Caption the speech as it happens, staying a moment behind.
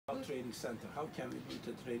training center. How can we build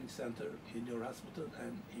a training center in your hospital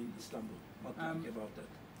and in Istanbul? What do you think about that?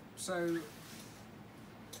 So,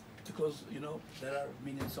 because, you know, there are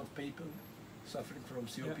millions of people suffering from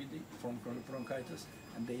COPD, from chronic bronchitis,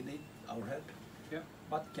 and they need our help. yeah,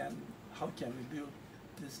 How can we build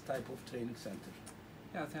this type of training center?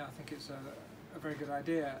 yeah, I think it's a very good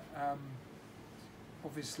idea.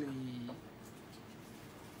 Obviously,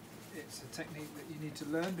 it's a technique that you need to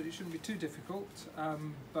learn, but it shouldn't be too difficult.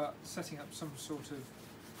 But setting up some sort of,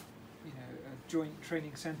 you know, a joint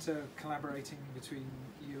training centre, collaborating between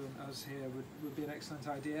you and us here would be an excellent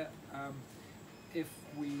idea. If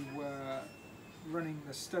we were running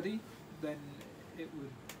the study, then it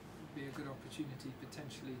would be a good opportunity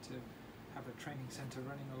potentially to have a training centre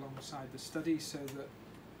running alongside the study, so that,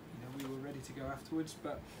 you know, we were ready to go afterwards.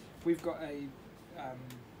 But we've got a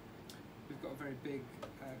very big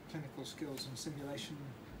clinical skills and simulation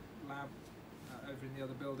lab over in the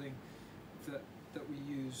other building that we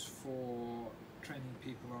use for training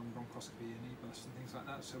people on bronchoscopy and e-bus and things like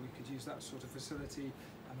that, so we could use that sort of facility,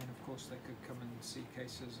 and then of course they could come and see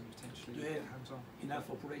cases and potentially get hands-on. Enough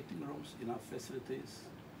operating rooms, enough facilities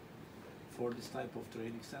for this type of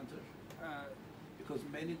training center? Because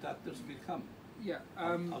many doctors will come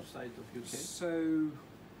outside of UK. So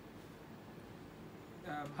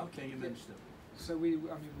how can you manage them? So we've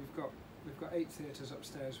got 8 theatres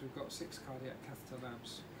upstairs. We've got 6 cardiac catheter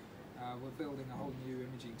labs. We're building a whole new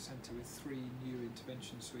imaging centre with 3 new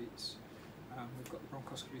intervention suites. We've got the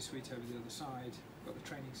bronchoscopy suite over the other side. We've got the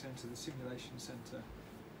training centre, the simulation centre.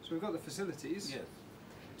 So we've got the facilities. Yes.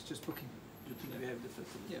 It's just booking. Do you think we have the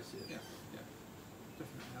facilities here? Yeah.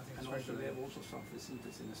 Definitely. I think and it's also we very have also some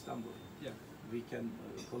facilities in Istanbul. Yeah. We can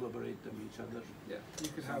collaborate with each other. Yeah. You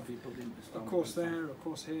could some have people in Istanbul. a course there, a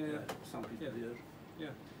course here. Yeah, some people here.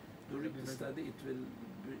 Yeah. During the study, it will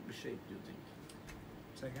be shaped, do you think?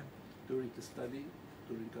 Say again? During the study,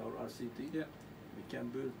 during our RCT, we can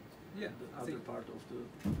build the other part of the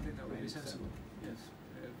I think that would be sensible. Yes.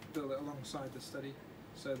 Build it alongside the study,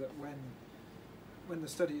 so that when the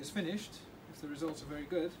study is finished, if the results are very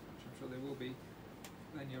good, which I'm sure they will be,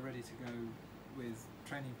 then you're ready to go with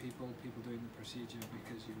training people doing the procedure,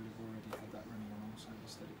 because you would have already had that running alongside the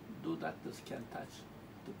study. Do doctors can touch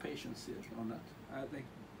the patients here or not?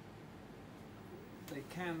 They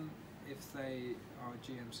can if they are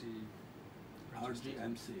GMC registered.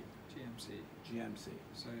 GMC.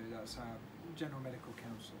 So that's our General Medical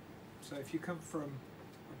Council. So if you come from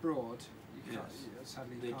abroad, you can't,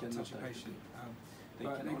 sadly you can't touch a patient.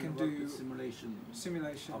 But they can do simulation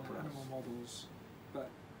animal models. But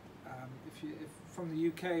if from the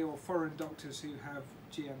UK or foreign doctors who have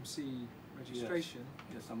GMC registration,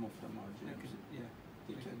 some of them are GMC.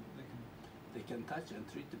 They can touch and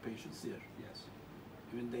treat the patients here. Yes.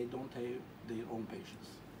 Even they don't have their own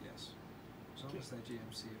patients. Yes. As long as they're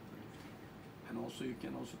GMC approved. And also you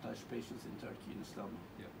can also touch patients in Turkey, in Istanbul.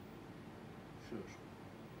 Yeah. Sure.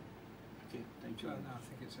 Okay, thank you. No, I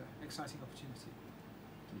think it's an exciting opportunity.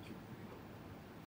 Thank you.